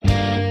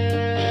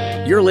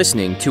You're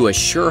listening to A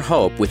Sure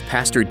Hope with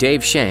Pastor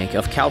Dave Shank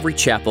of Calvary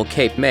Chapel,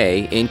 Cape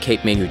May in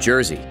Cape May, New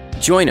Jersey.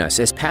 Join us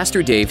as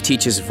Pastor Dave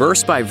teaches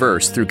verse by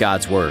verse through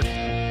God's Word.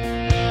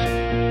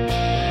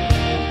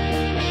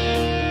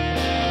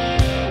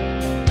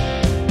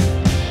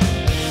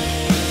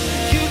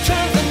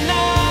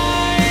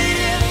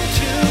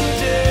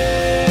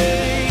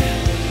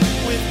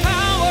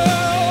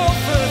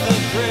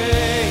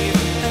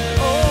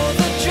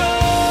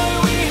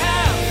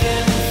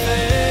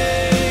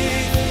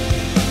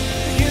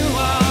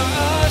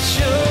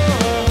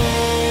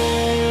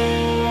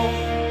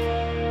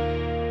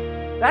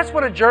 That's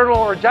what a journal,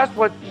 or just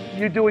what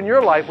you do in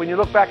your life when you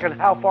look back on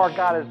how far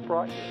God has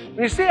brought you.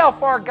 When you see how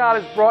far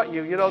God has brought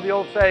you, you know the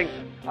old saying,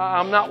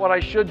 I'm not what I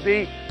should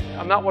be,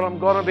 I'm not what I'm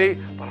going to be,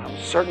 but I'm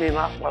certainly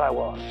not what I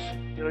was.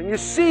 You know, you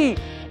see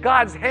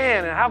God's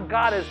hand and how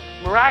God has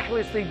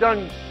miraculously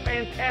done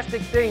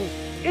fantastic things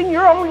in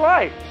your own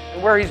life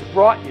and where He's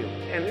brought you.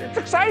 And it's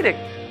exciting.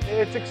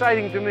 It's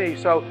exciting to me.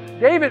 So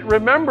David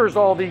remembers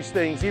all these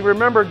things. He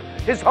remembered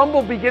his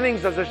humble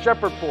beginnings as a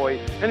shepherd boy,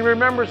 and he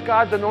remembers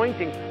God's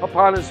anointing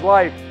upon his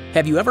life.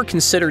 Have you ever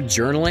considered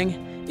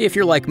journaling? If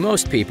you're like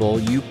most people,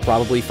 you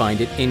probably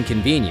find it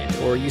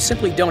inconvenient, or you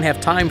simply don't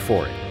have time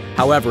for it.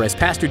 However, as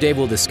Pastor Dave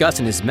will discuss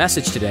in his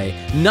message today,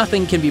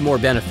 nothing can be more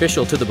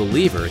beneficial to the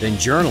believer than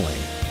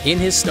journaling. In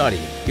his study,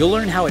 you'll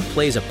learn how it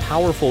plays a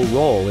powerful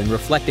role in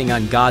reflecting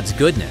on God's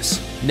goodness.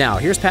 Now,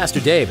 here's Pastor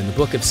Dave in the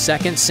book of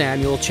 2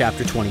 Samuel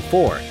chapter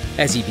 24,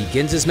 as he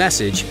begins his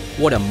message,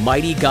 What a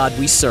Mighty God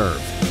We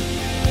Serve.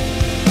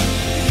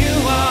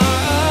 You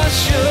are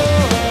sure.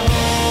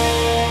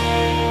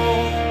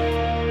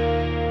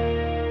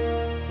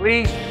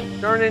 Please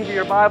turn into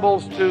your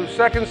Bibles to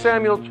 2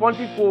 Samuel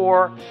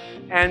 24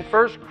 and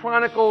 1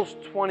 Chronicles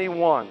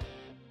 21.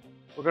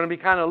 We're going to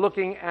be kind of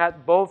looking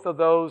at both of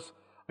those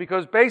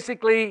because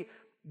basically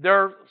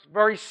they're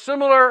very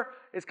similar.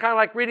 It's kind of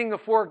like reading the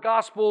four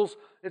Gospels.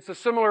 It's a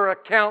similar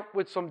account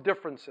with some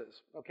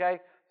differences, okay?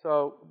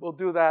 So we'll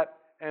do that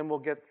and we'll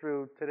get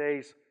through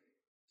today's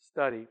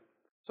study.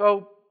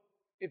 So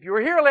if you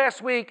were here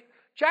last week,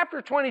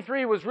 chapter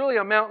 23 was really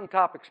a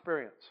mountaintop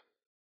experience.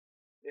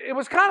 It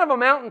was kind of a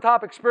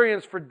mountaintop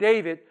experience for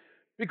David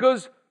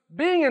because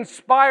being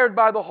inspired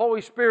by the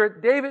Holy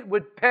Spirit, David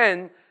would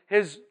pen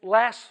his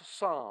last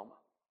psalm.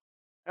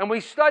 And we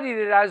studied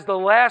it as the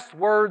last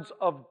words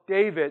of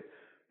David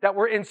that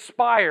were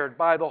inspired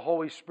by the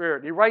Holy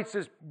Spirit. He writes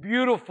this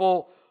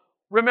beautiful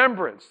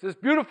remembrance, this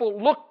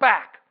beautiful look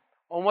back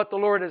on what the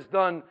Lord has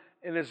done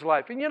in his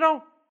life. And you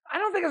know, I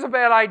don't think it's a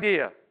bad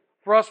idea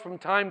for us from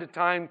time to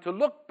time to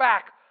look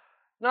back,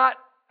 not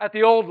at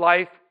the old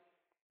life,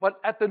 but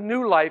at the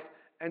new life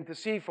and to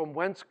see from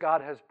whence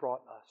God has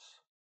brought us.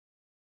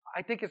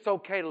 I think it's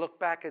okay to look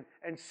back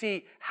and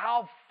see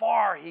how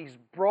far He's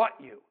brought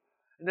you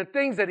and the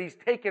things that He's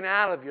taken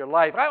out of your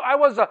life. I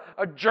was a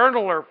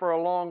journaler for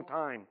a long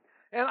time.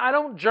 And I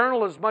don't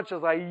journal as much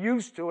as I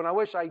used to, and I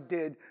wish I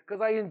did,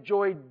 because I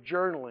enjoyed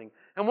journaling.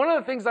 And one of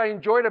the things I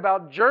enjoyed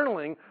about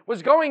journaling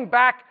was going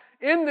back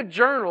in the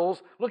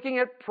journals, looking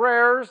at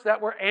prayers that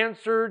were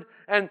answered,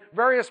 and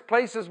various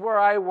places where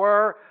I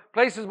were,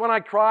 places when I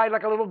cried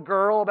like a little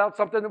girl about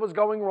something that was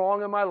going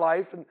wrong in my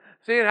life, and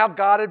seeing how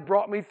God had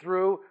brought me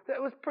through.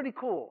 That was pretty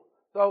cool.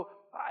 So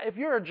if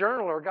you're a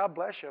journaler, God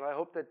bless you. And I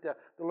hope that the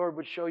Lord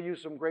would show you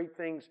some great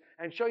things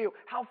and show you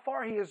how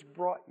far He has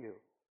brought you.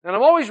 And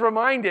I'm always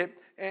reminded,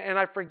 and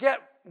I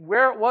forget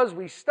where it was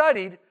we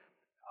studied,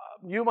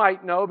 you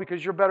might know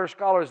because you're better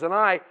scholars than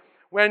I,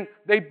 when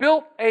they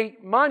built a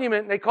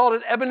monument, they called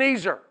it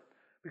Ebenezer,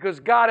 because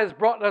God has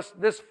brought us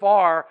this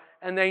far,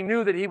 and they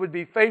knew that He would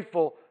be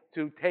faithful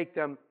to take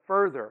them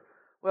further.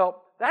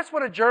 Well, that's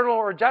what a journal,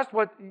 or just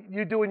what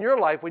you do in your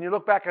life when you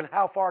look back on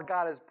how far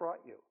God has brought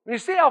you. When you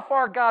see how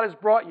far God has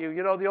brought you,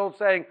 you know the old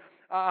saying,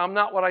 I'm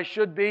not what I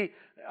should be,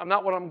 I'm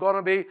not what I'm going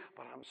to be,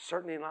 but I'm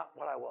certainly not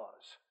what I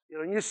was. You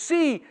know, and you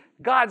see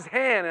God's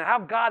hand and how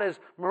God has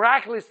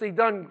miraculously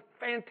done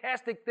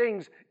fantastic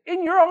things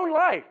in your own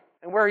life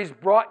and where He's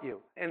brought you.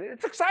 And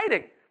it's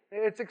exciting.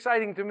 It's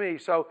exciting to me.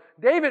 So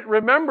David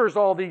remembers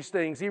all these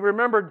things. He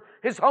remembered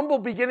his humble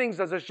beginnings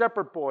as a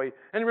shepherd boy,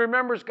 and he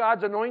remembers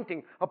God's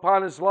anointing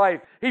upon his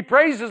life. He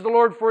praises the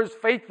Lord for His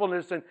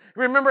faithfulness, and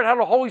he remembered how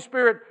the Holy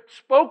Spirit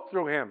spoke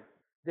through him.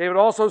 David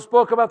also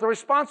spoke about the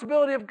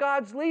responsibility of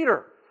God's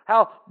leader,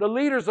 how the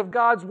leaders of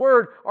God's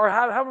Word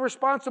have a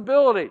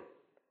responsibility.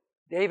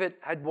 David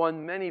had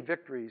won many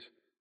victories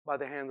by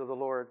the hand of the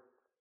Lord.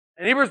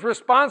 And he was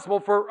responsible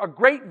for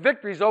great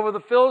victories over the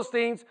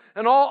Philistines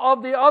and all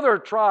of the other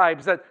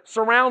tribes that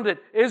surrounded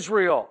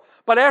Israel.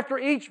 But after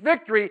each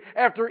victory,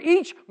 after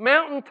each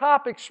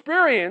mountaintop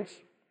experience,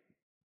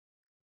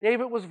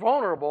 David was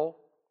vulnerable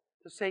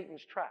to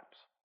Satan's traps.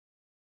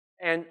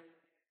 And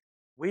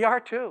we are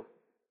too.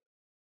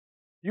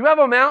 You have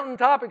a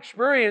mountaintop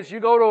experience, you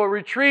go to a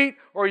retreat,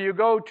 or you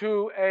go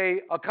to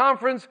a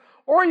conference,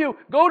 or you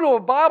go to a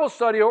Bible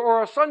study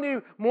or a Sunday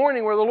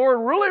morning where the Lord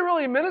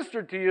really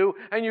ministered to you,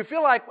 and you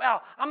feel like,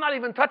 well, I'm not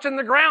even touching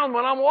the ground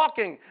when I'm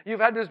walking. You've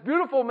had this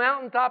beautiful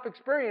mountaintop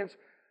experience,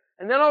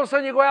 And then all of a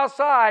sudden you go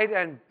outside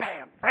and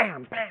bam,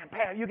 bam, bam,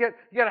 bam. You get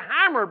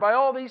hammered by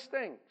all these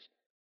things.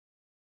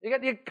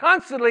 You're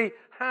constantly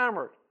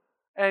hammered.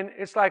 And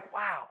it's like,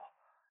 wow,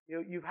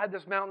 you've had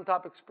this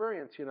mountaintop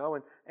experience,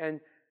 and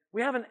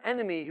we have an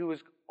enemy who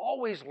is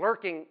always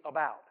lurking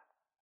about,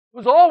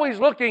 who's always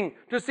looking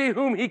to see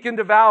whom he can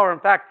devour.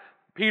 In fact,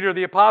 Peter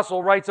the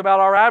Apostle writes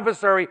about our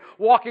adversary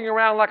walking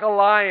around like a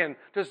lion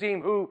to see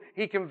who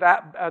he can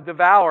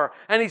devour.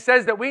 And he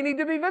says that we need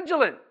to be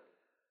vigilant.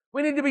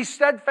 We need to be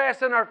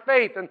steadfast in our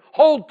faith and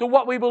hold to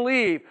what we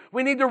believe.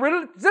 We need to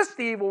resist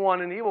the evil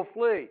one and he will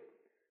flee.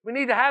 We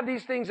need to have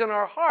these things in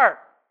our heart.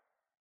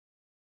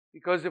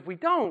 Because if we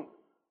don't,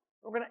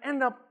 we're going to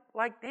end up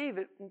like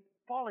David,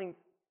 falling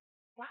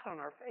flat on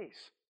our face.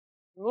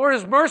 The Lord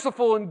is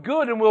merciful and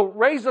good and will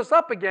raise us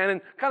up again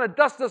and kind of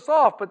dust us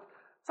off. But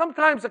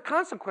sometimes the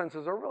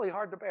consequences are really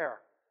hard to bear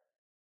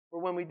for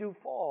when we do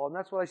fall. And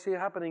that's what I see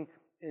happening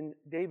in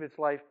David's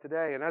life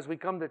today. And as we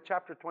come to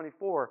chapter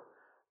 24,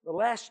 the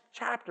last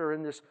chapter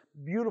in this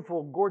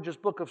beautiful, gorgeous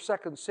book of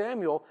 2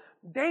 Samuel,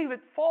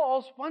 David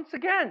falls once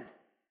again.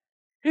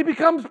 He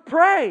becomes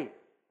prey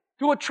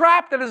to a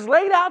trap that is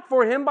laid out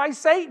for him by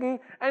Satan,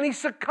 and he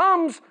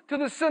succumbs to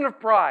the sin of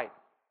pride.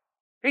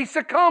 He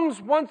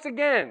succumbs once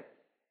again.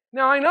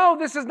 Now, I know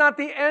this is not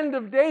the end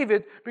of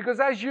David, because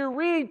as you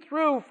read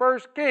through 1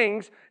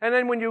 Kings, and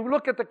then when you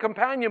look at the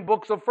companion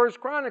books of 1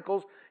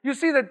 Chronicles, you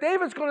see that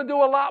David's going to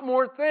do a lot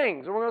more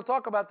things, and we're going to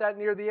talk about that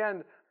near the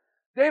end.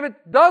 David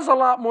does a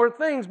lot more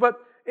things, but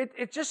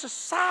it's just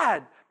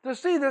sad to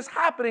see this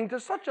happening to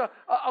such a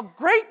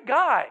great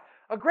guy,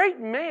 a great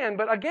man.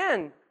 But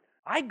again,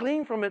 I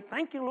glean from it,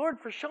 thank you, Lord,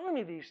 for showing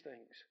me these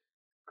things.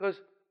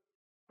 Because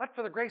but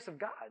for the grace of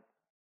God,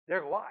 there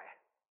go I.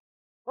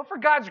 But for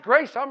God's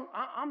grace,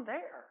 I'm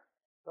there.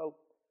 So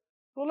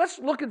let's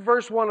look at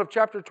verse 1 of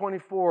chapter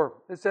 24.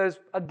 It says,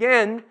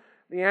 again,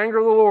 the anger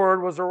of the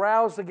Lord was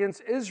aroused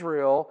against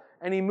Israel,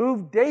 and he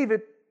moved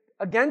David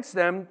against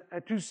them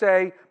to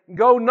say,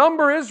 go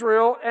number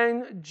Israel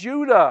and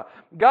Judah.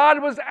 God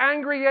was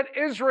angry at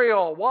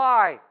Israel.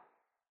 Why?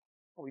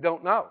 Well, we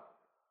don't know.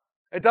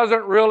 It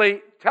doesn't really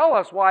tell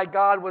us why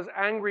God was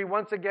angry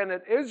once again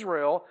at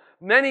Israel.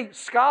 Many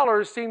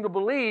scholars seem to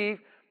believe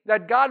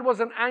that God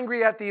wasn't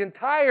angry at the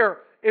entire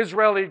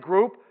Israeli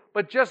group,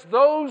 but just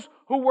those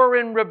who were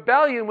in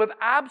rebellion with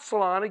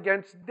Absalom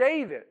against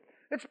David.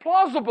 It's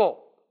plausible,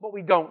 but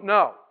we don't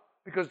know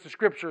because the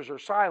scriptures are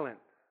silent.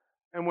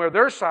 And where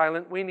they're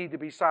silent, we need to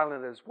be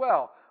silent as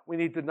well. We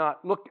need to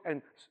not look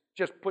and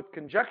just put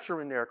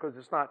conjecture in there because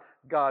it's not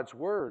God's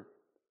word.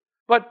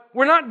 But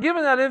we're not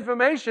given that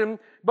information,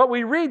 but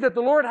we read that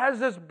the Lord has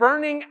this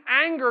burning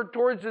anger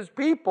towards his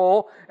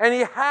people, and he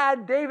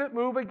had David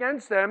move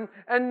against them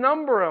and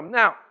number them.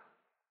 Now,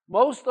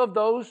 most of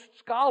those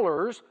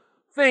scholars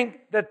think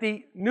that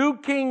the New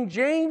King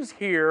James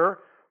here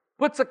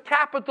puts a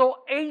capital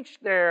H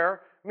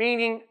there,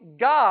 meaning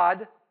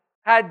God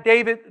had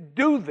David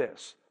do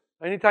this.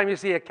 Anytime you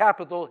see a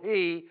capital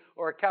He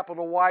or a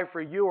capital Y for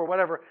you or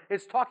whatever,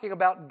 it's talking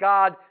about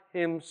God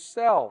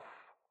himself.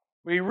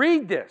 We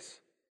read this.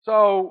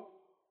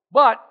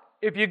 But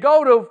if you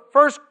go to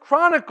 1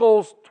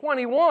 Chronicles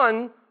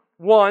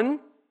 21:1,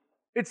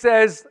 it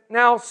says,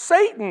 now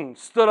Satan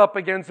stood up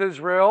against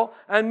Israel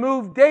and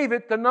moved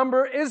David to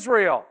number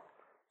Israel.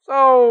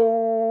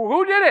 So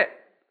who did it?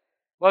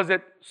 Was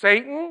it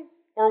Satan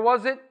or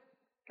was it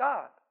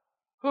God?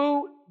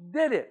 Who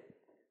did it?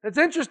 It's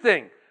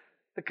interesting.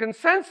 The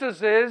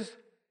consensus is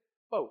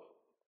both.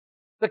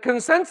 The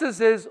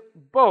consensus is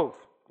both.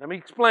 Let me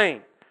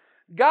explain.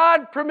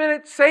 God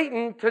permitted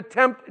Satan to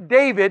tempt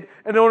David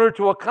in order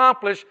to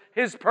accomplish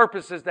his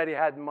purposes that he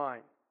had in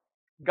mind.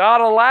 God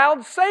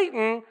allowed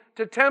Satan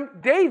to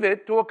tempt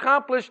David to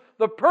accomplish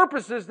the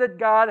purposes that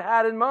God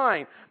had in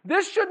mind.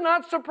 This should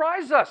not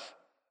surprise us.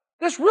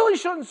 This really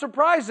shouldn't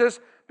surprise us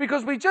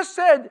because we just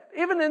said,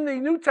 even in the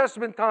New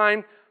Testament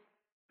time,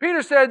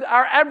 Peter said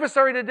our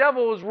adversary the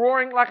devil is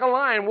roaring like a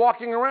lion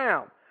walking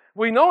around.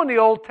 We know in the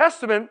Old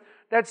Testament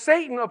that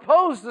Satan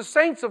opposed the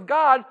saints of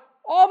God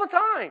all the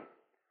time.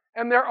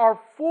 And there are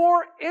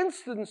 4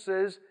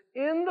 instances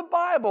in the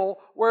Bible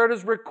where it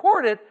is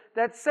recorded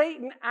that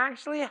Satan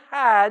actually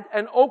had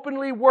and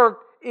openly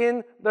worked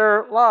in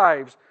their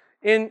lives.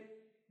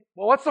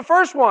 What's the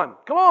first one?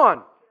 Come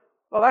on.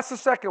 Well, that's the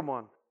second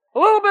one. A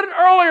little bit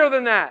earlier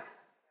than that.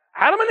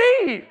 Adam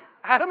and Eve.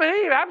 Adam and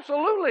Eve,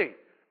 absolutely.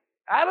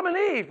 Adam and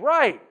Eve,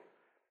 right.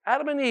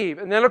 Adam and Eve.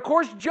 And then, of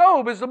course,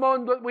 Job is the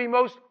one that we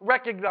most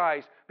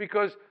recognize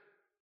because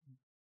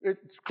it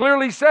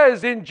clearly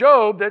says in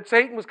Job that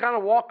Satan was kind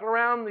of walking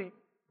around the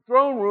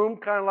throne room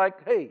kind of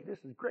like, hey, this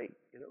is great,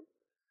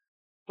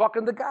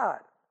 talking to God.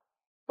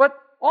 But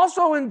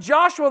also in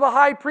Joshua the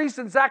high priest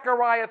in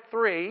Zechariah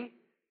 3,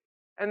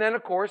 and then,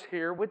 of course,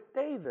 here with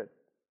David.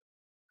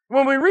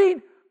 When we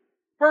read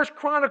First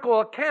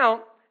Chronicle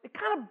account, it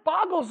kind of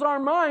boggles our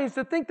minds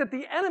to think that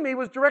the enemy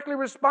was directly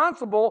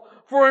responsible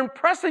for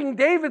impressing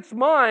David's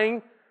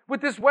mind with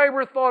this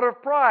wayward thought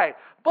of pride.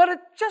 But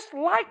it's just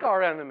like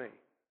our enemy.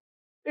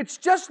 It's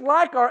just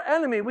like our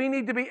enemy. We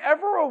need to be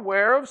ever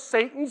aware of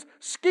Satan's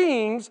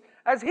schemes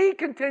as he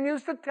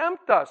continues to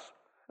tempt us.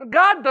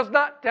 God does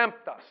not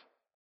tempt us.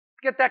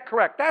 Get that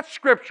correct. That's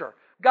Scripture.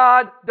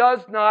 God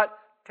does not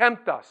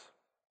tempt us.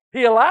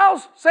 He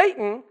allows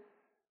Satan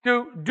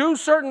to do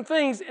certain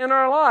things in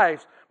our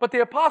lives. But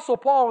the Apostle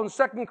Paul in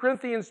 2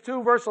 Corinthians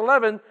 2, verse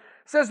 11,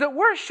 says that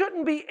we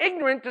shouldn't be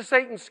ignorant to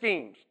Satan's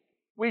schemes.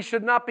 We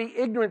should not be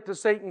ignorant to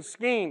Satan's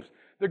schemes.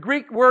 The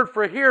Greek word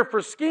for here,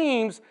 for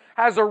schemes,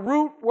 has a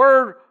root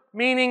word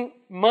meaning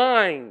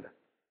mind.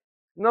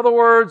 In other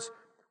words,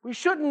 we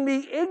shouldn't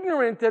be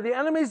ignorant to the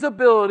enemy's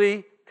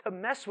ability to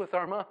mess with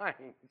our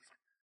minds.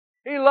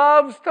 He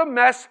loves to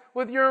mess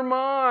with your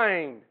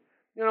mind.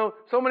 You know,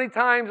 so many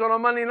times on a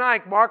Monday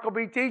night, Mark will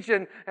be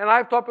teaching, and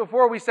I've taught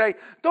before, we say,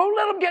 don't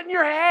let them get in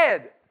your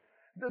head.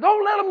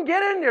 Don't let them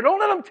get in there. Don't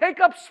let them take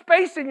up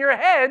space in your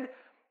head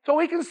so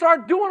he can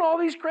start doing all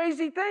these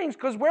crazy things.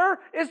 Because where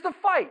is the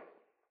fight?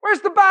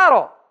 Where's the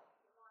battle?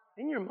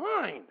 In your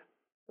mind.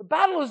 The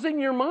battle is in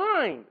your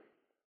mind.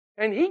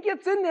 And he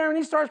gets in there and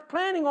he starts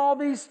planning all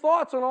these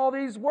thoughts and all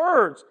these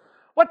words.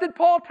 What did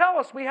Paul tell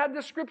us? We had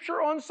the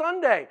scripture on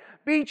Sunday.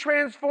 Be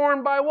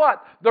transformed by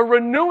what? The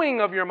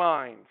renewing of your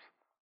minds.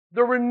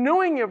 The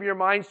renewing of your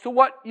minds to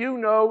what you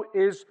know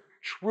is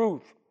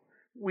truth.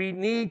 We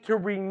need to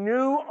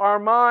renew our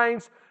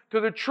minds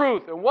to the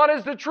truth. And what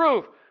is the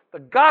truth? The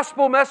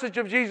gospel message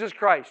of Jesus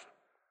Christ.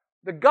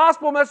 The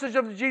gospel message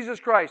of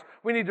Jesus Christ.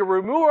 We need to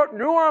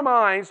renew our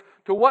minds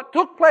to what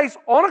took place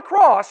on a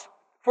cross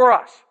for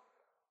us.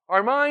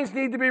 Our minds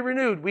need to be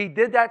renewed. We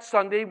did that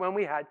Sunday when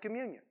we had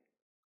communion.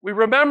 We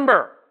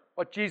remember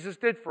what Jesus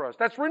did for us.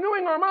 That's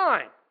renewing our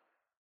mind.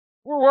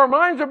 Our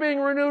minds are being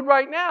renewed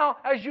right now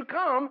as you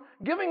come,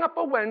 giving up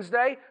a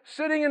Wednesday,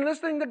 sitting and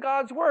listening to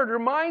God's Word. Your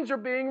minds are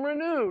being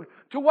renewed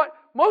to what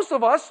most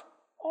of us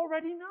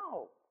already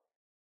know.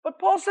 But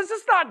Paul says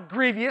it's not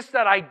grievous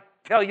that I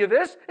tell you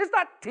this. It's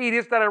not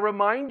tedious that I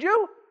remind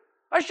you.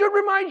 I should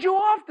remind you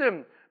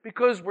often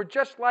because we're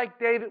just like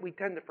David. We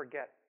tend to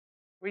forget.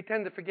 We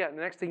tend to forget. And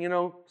the next thing you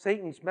know,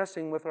 Satan's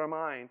messing with our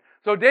mind.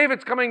 So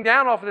David's coming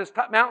down off of this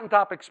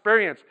mountaintop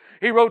experience.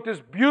 He wrote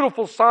this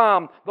beautiful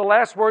psalm, the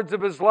last words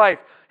of his life.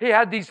 He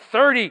had these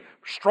 30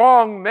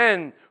 strong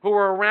men who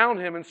were around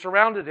him and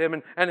surrounded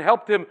him and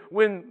helped him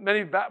win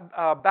many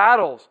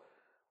battles.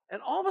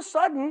 And all of a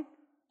sudden,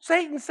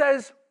 Satan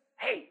says,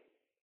 hey,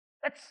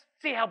 let's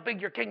see how big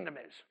your kingdom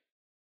is.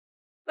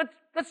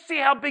 Let's see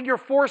how big your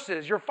force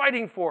is, your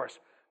fighting force.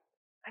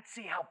 Let's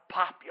see how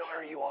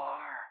popular you are.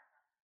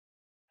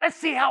 Let's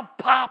see how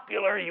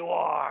popular you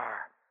are.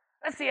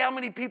 Let's see how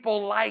many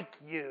people like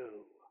you.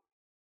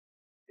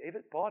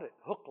 David bought it,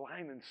 hook,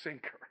 line, and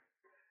sinker.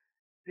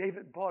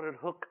 David bought it,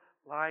 hook,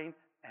 line,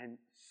 and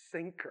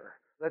sinker.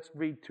 Let's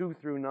read 2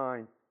 through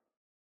 9.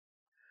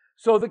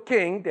 So the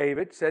king,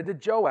 David, said to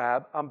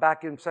Joab, I'm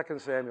back in 2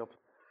 Samuel.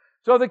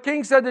 So the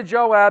king said to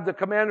Joab, the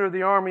commander of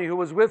the army who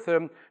was with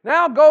him,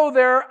 now go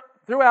there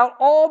throughout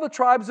all the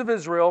tribes of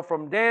Israel,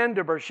 from Dan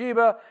to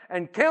Beersheba,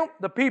 and count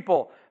the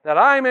people, that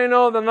I may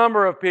know the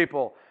number of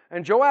people.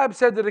 And Joab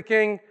said to the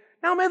king,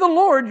 now may the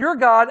Lord your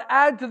God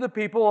add to the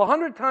people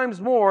 100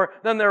 times more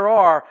than there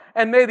are,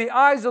 and may the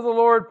eyes of the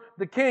Lord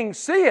the king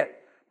see it.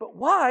 But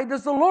why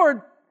does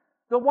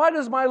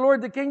my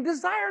Lord the king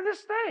desire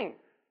this thing?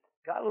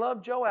 God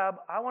love Joab.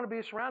 I want to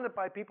be surrounded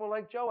by people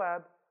like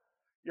Joab.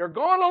 You're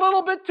going a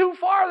little bit too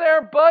far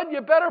there, bud.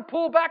 You better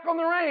pull back on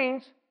the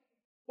reins.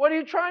 What are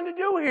you trying to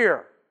do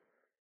here?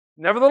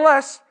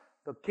 Nevertheless,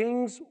 the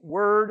king's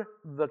word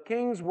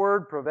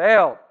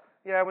prevailed.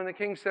 Yeah, when the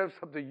king says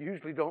something, you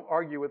usually don't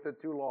argue with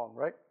it too long,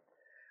 right?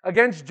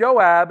 Against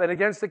Joab and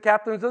against the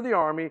captains of the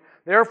army.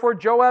 Therefore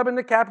Joab and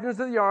the captains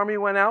of the army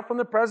went out from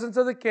the presence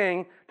of the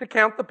king to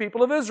count the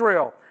people of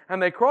Israel.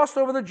 And they crossed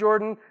over the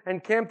Jordan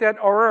and camped at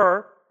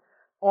Aroer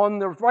on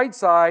the right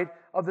side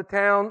of the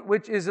town,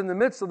 which is in the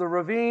midst of the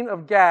ravine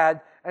of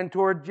Gad, and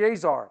toward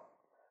Jazar.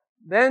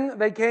 Then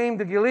they came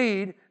to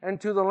Gilead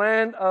and to the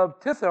land of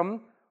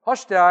Tithim,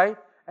 Hoshtai,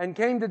 and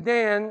came to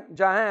Dan,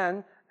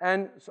 Jahan,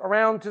 and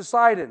around to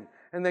Sidon.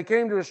 And they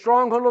came to the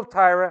stronghold of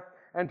Tyre,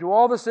 and to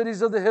all the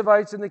cities of the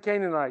Hivites and the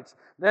Canaanites.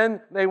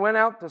 Then they went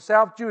out to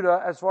South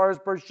Judah as far as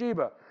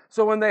Beersheba.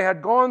 So when they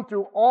had gone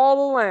through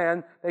all the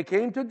land, they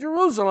came to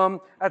Jerusalem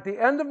at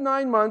the end of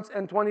 9 months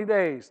and 20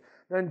 days.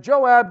 Then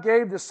Joab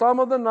gave the sum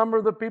of the number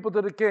of the people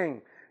to the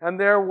king. And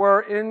there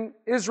were in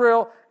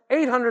Israel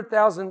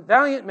 800,000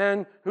 valiant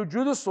men who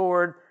drew the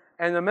sword,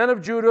 and the men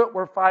of Judah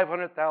were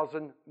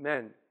 500,000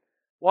 men.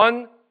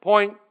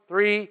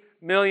 1.3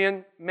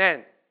 million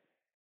men.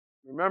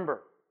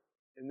 Remember,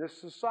 in this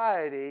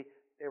society,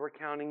 they were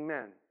counting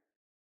men.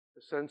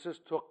 The census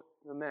took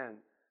the men.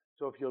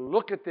 So if you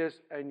look at this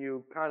and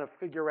you kind of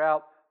figure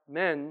out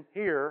men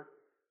here,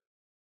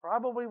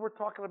 probably we're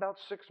talking about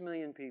 6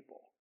 million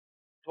people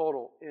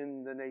total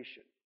in the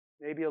nation.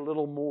 Maybe a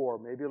little more,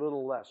 maybe a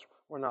little less.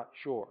 We're not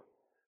sure.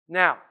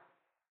 Now,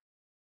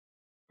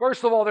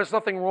 first of all, there's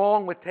nothing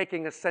wrong with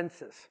taking a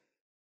census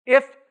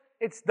if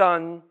it's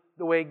done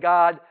the way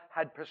God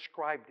had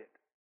prescribed it.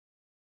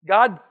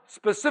 God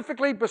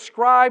specifically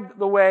prescribed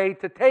the way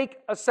to take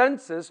a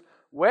census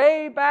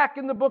way back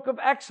in the book of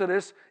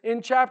Exodus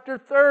in chapter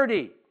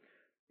 30.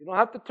 You don't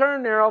have to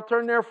turn there. I'll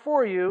turn there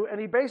for you. And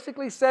he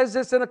basically says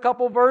this in a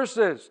couple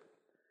verses.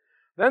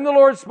 Then the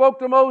Lord spoke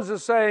to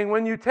Moses, saying,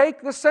 when you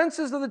take the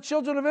census of the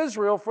children of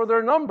Israel for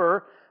their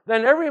number,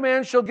 then every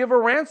man shall give a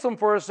ransom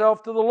for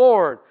himself to the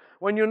Lord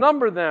when you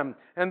number them,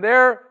 and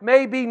there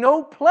may be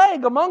no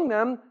plague among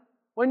them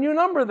when you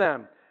number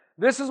them.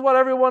 This is what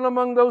everyone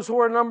among those who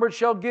are numbered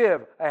shall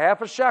give, a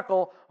half a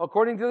shekel,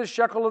 according to the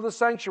shekel of the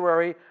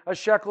sanctuary. A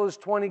shekel is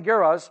 20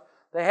 gerahs.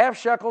 The half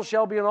shekel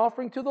shall be an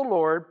offering to the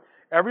Lord.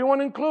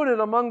 Everyone included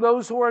among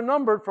those who are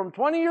numbered from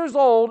 20 years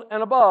old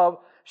and above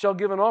shall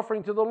give an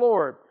offering to the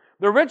Lord.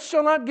 The rich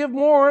shall not give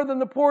more than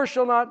the poor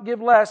shall not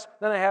give less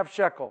than a half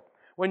shekel.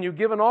 When you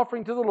give an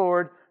offering to the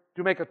Lord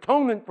to make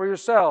atonement for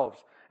yourselves,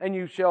 and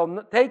you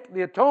shall take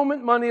the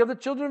atonement money of the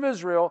children of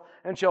Israel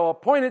and shall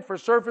appoint it for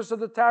service of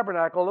the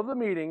tabernacle of the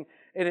meeting,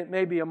 and it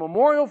may be a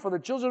memorial for the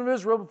children of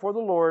Israel before the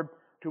Lord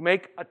to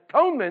make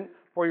atonement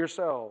for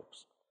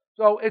yourselves.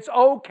 So it's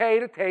okay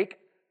to take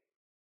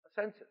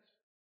a census.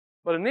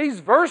 But in these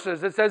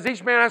verses, it says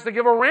each man has to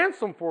give a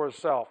ransom for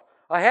himself,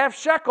 a half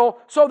shekel,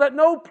 so that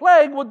no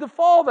plague would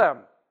befall them.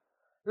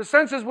 The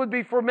census would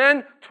be for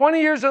men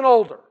 20 years and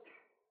older.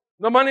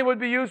 The money would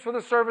be used for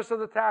the service of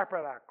the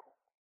tabernacle.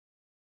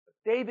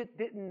 But David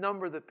didn't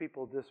number the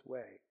people this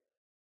way.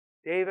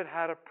 David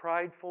had a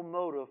prideful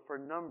motive for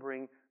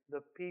numbering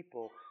the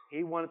people.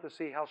 He wanted to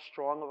see how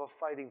strong of a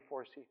fighting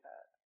force he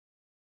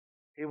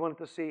had. He wanted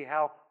to see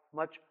how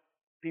much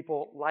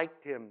people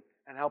liked him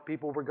and how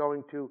people were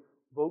going to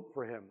vote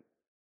for him.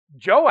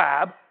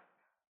 Joab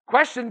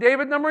questioned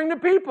David numbering the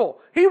people.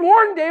 He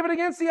warned David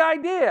against the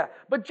idea.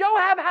 But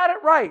Joab had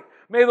it right.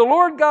 May the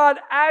Lord God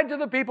add to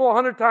the people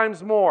 100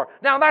 times more.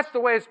 Now that's the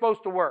way it's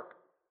supposed to work.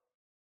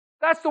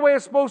 That's the way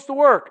it's supposed to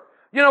work.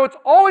 You know, it's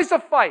always a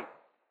fight.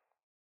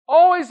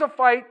 Always a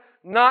fight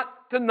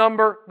not to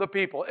number the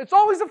people. It's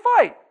always a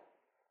fight.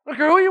 Look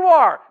at who you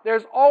are.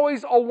 There's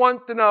always a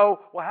want to know,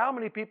 well, how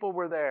many people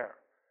were there?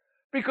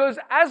 Because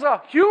as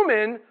a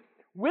human,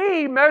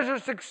 we measure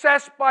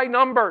success by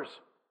numbers.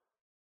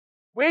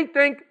 We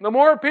think the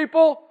more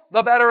people,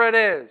 the better it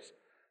is.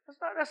 That's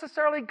not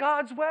necessarily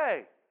God's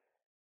way.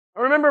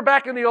 I remember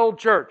back in the old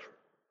church,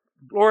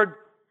 Lord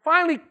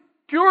finally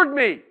cured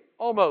me,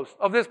 almost,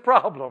 of this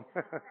problem.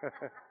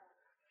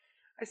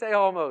 I say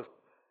almost.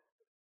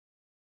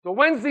 So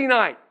Wednesday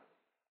night,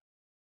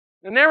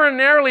 and there were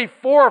nearly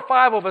 4 or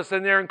 5 of us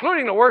in there,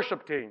 including the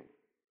worship team.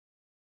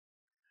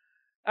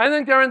 I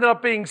think there ended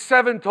up being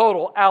 7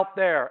 total out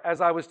there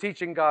as I was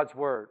teaching God's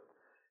Word.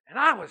 And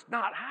I was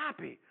not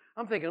happy.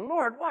 I'm thinking,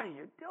 Lord, what are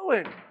you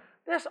doing?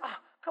 This,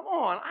 come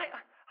on,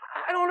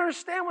 I don't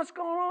understand what's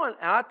going on.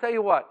 And I'll tell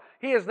you what,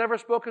 He has never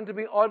spoken to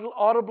me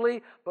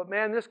audibly, but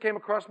man, this came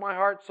across my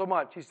heart so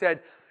much. He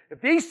said,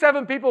 if these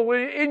 7 people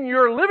were in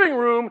your living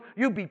room,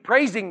 you'd be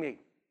praising me.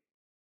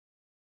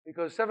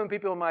 Because 7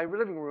 people in my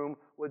living room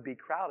would be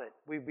crowded.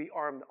 We'd be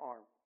arm to arm.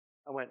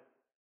 I went,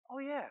 oh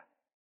yeah.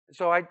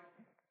 So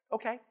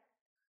okay.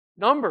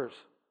 Numbers.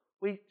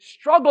 We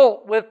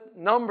struggle with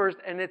numbers,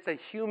 and it's a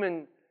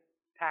human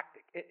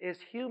tactic. It is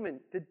human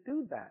to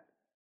do that.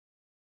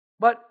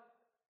 But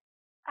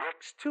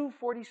Acts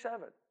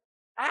 2:47.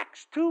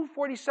 Acts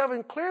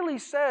 2:47 clearly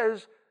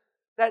says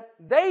that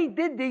they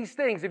did these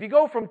things. If you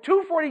go from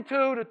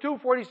 2:42 to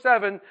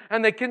 2:47,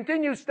 and they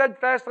continue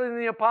steadfastly in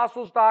the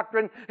apostles'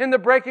 doctrine, in the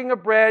breaking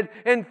of bread,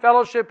 in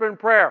fellowship and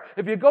prayer.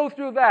 If you go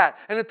through that,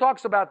 and it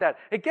talks about that,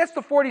 it gets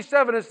to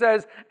 47, it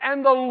says,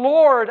 and the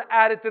Lord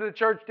added to the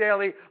church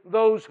daily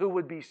those who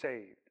would be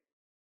saved.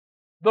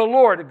 The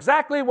Lord,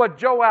 exactly what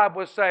Joab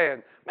was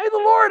saying. May the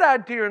Lord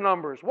add to your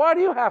numbers. Why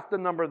do you have to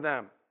number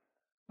them?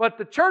 But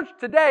the church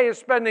today is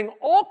spending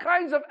all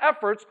kinds of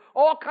efforts,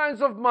 all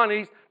kinds of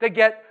monies to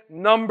get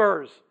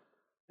numbers,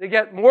 to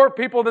get more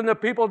people than the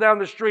people down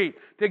the street,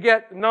 to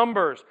get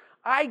numbers.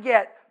 I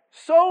get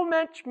so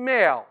much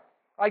mail.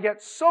 I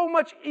get so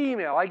much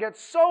email. I get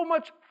so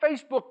much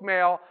Facebook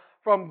mail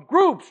from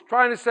groups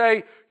trying to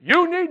say,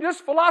 you need this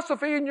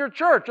philosophy in your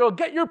church. It'll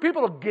get your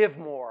people to give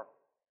more.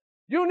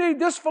 You need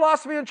this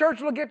philosophy in church.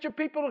 It'll get your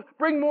people to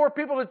bring more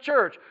people to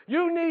church.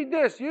 You need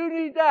this. You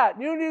need that.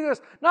 You need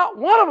this. Not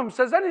one of them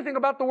says anything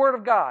about the Word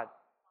of God.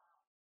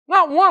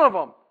 Not one of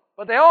them.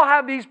 But they all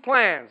have these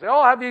plans. They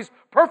all have these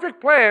perfect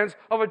plans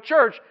of a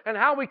church and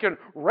how we can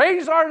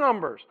raise our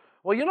numbers.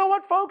 Well, you know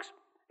what, folks?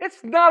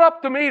 It's not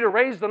up to me to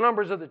raise the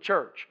numbers of the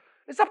church.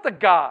 It's up to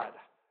God.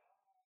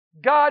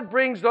 God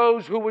brings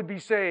those who would be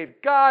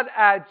saved. God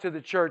adds to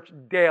the church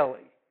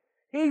daily.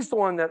 He's the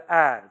one that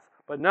adds.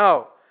 But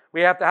no. We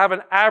have to have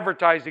an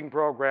advertising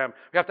program.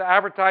 We have to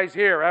advertise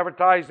here,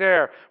 advertise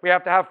there. We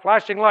have to have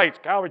flashing lights,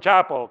 Calvary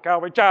Chapel,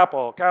 Calvary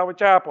Chapel, Calvary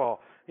Chapel.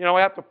 You know,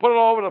 we have to put it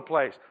all over the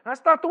place. That's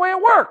not the way it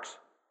works.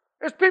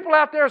 There's people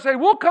out there who say,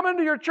 we'll come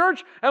into your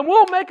church and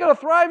we'll make it a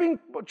thriving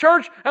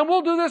church and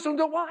we'll do this and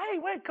do, well, hey,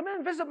 wait, come in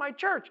and visit my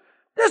church.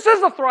 This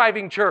is a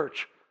thriving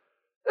church.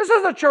 This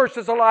is a church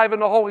that's alive in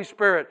the Holy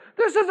Spirit.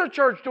 This is a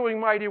church doing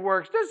mighty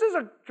works. This is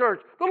a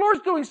church. The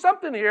Lord's doing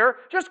something here.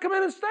 Just come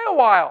in and stay a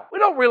while. We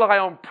don't rely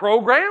on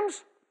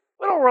programs.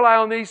 We don't rely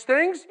on these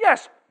things.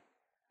 Yes,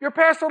 your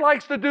pastor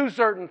likes to do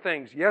certain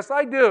things. Yes,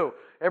 I do.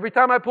 Every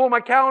time I pull my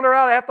calendar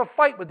out, I have to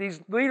fight with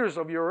these leaders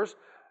of yours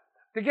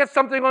to get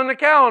something on the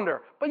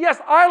calendar. But yes,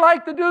 I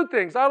like to do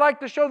things. I like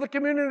to show the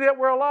community that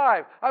we're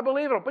alive. I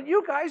believe in it. But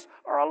you guys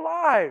are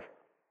alive.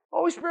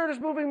 Holy Spirit is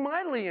moving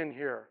mightily in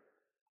here.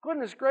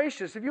 Goodness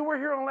gracious, if you were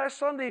here on last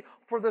Sunday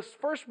for this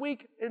first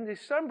week in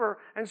December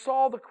and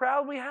saw the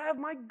crowd we have,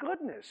 my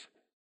goodness.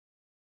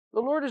 The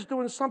Lord is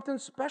doing something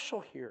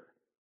special here.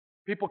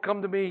 People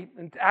come to me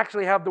and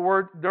actually have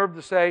the nerve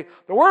to say,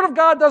 the Word of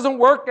God doesn't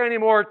work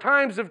anymore.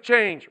 Times have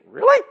changed.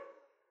 Really?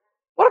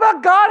 What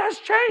about God has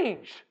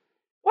changed?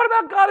 What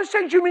about God has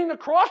changed? You mean the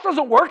cross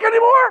doesn't work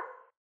anymore?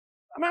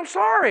 I mean, I'm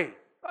sorry.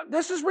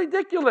 This is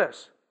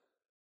ridiculous.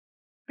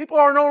 People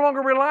are no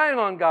longer relying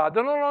on God.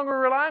 They're no longer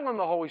relying on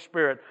the Holy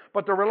Spirit,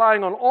 but they're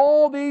relying on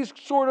all these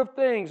sort of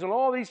things and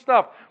all these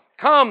stuff.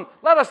 Come,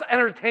 let us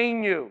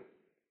entertain you.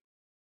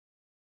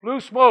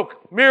 Blue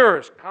smoke,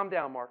 mirrors. Calm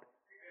down, Mark.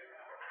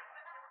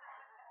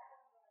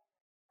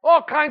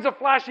 All kinds of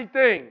flashy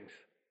things.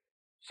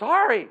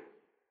 Sorry.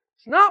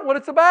 It's not what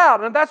it's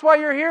about. And if that's why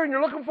you're here and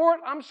you're looking for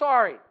it, I'm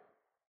sorry.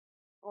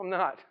 I'm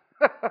not.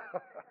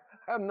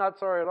 I'm not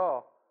sorry at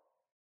all.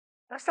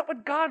 That's not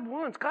what God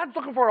wants. God's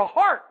looking for a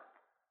heart.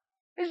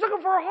 He's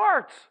looking for our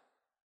hearts.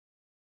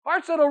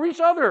 Hearts that will reach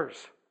others.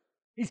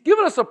 He's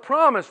given us a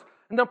promise.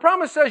 And the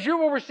promise says you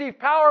will receive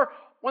power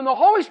when the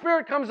Holy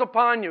Spirit comes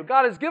upon you.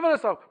 God has given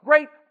us a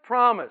great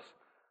promise.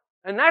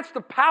 And that's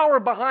the power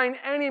behind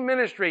any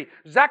ministry.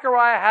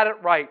 Zechariah had it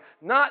right.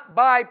 Not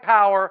by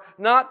power,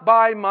 not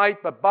by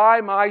might, but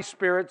by my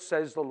Spirit,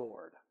 says the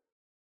Lord.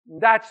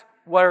 That's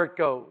where it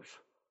goes.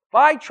 If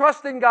I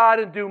trust in God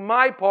and do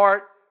my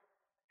part,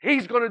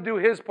 He's going to do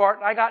His part.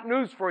 And I got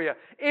news for you.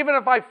 Even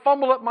if I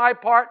fumble at my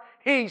part,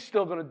 He's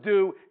still going to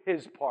do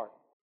His part.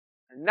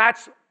 And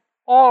that's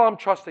all I'm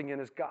trusting in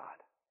is God.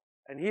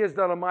 And He has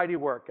done a mighty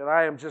work. And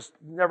I am just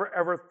never,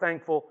 ever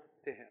thankful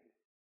to Him.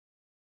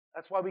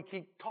 That's why we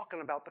keep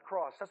talking about the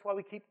cross. That's why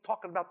we keep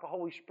talking about the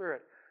Holy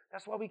Spirit.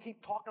 That's why we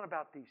keep talking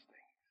about these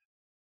things.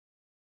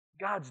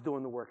 God's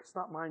doing the work. It's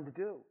not mine to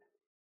do.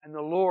 And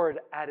the Lord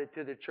added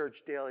to the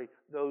church daily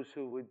those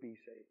who would be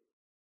saved.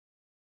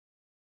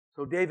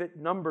 So David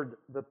numbered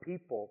the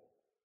people.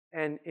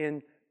 And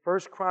in 1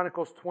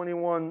 Chronicles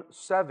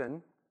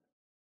 21:7,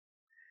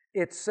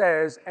 it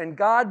says, and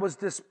God was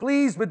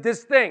displeased with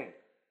this thing.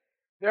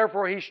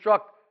 Therefore He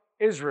struck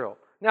Israel.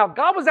 Now,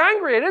 God was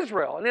angry at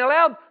Israel, and He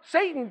allowed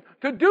Satan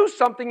to do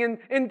something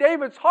in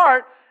David's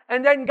heart,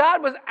 and then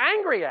God was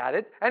angry at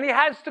it, and He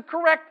has to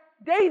correct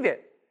David.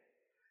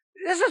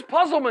 This is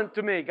puzzlement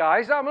to me,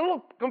 guys. I'm a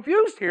little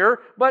confused here,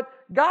 but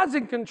God's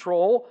in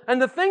control,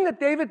 and the thing that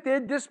David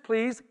did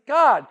displeased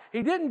God.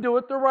 He didn't do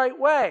it the right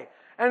way.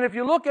 And if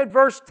you look at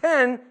verse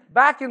 10,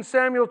 back in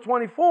Samuel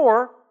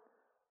 24,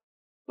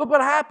 look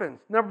what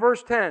happens. Now,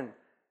 verse 10.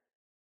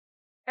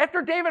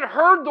 After David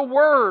heard the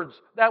words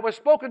that were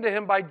spoken to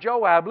him by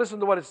Joab, listen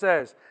to what it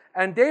says.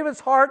 And David's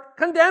heart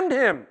condemned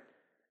him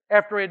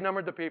after he had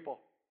numbered the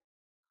people.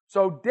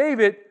 So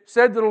David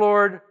said to the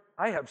Lord,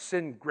 I have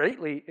sinned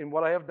greatly in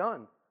what I have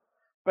done.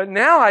 But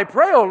now I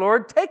pray, O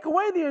Lord, take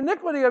away the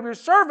iniquity of your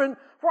servant,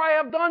 for I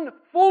have done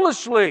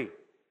foolishly.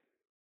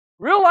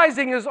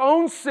 Realizing his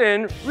own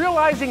sin,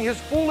 realizing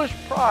his foolish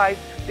pride,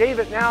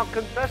 David now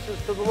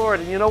confesses to the Lord.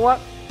 And you know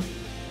what?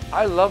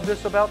 I love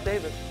this about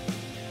David.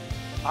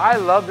 I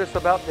love this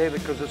about David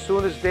because as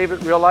soon as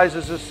David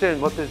realizes his sin,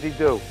 what does he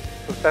do?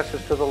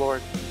 Confesses to the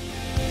Lord.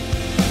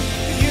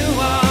 You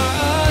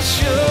are a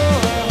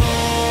sure hope.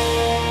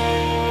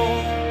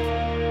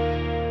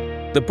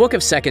 The book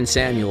of 2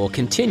 Samuel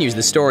continues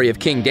the story of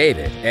King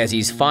David as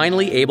he's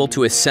finally able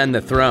to ascend the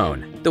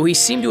throne. Though he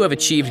seemed to have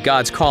achieved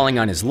God's calling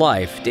on his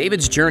life,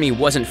 David's journey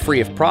wasn't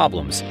free of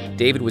problems.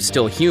 David was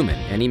still human,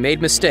 and he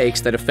made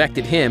mistakes that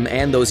affected him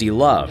and those he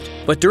loved.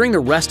 But during the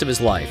rest of his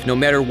life, no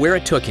matter where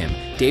it took him,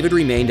 David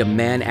remained a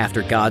man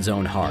after God's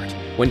own heart.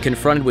 When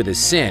confronted with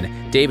his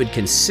sin, David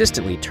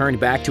consistently turned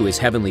back to his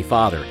heavenly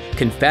Father,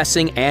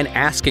 confessing and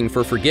asking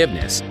for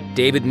forgiveness.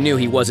 David knew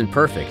he wasn't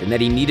perfect and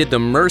that he needed the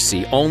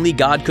mercy only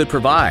God could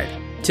provide.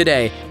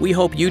 Today, we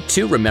hope you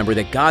too remember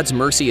that God's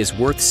mercy is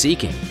worth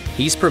seeking.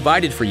 He's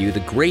provided for you the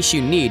grace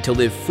you need to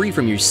live free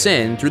from your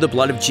sin through the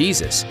blood of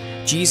Jesus.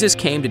 Jesus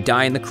came to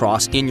die on the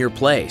cross in your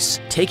place,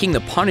 taking the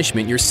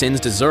punishment your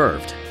sins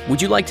deserved. Would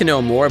you like to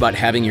know more about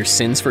having your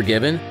sins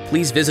forgiven?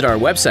 Please visit our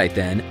website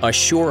then,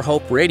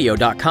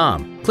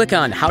 ASureHopeRadio.com. Click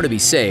on How to Be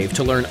Saved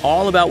to learn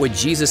all about what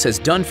Jesus has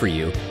done for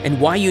you and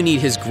why you need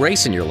His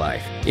grace in your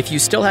life. If you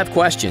still have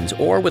questions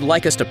or would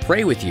like us to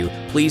pray with you,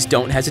 please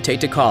don't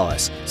hesitate to call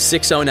us,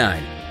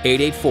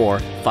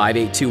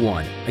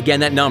 609-884-5821. Again,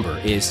 that number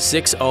is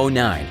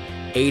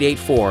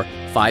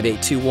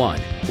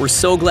 609-884-5821. We're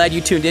so glad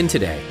you tuned in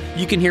today.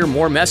 You can hear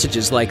more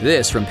messages like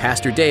this from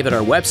Pastor Dave at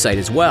our website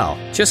as well.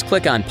 Just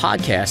click on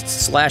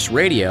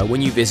podcasts/radio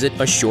when you visit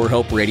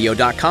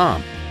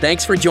ASureHopeRadio.com.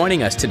 Thanks for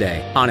joining us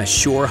today on A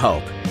Sure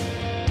Hope.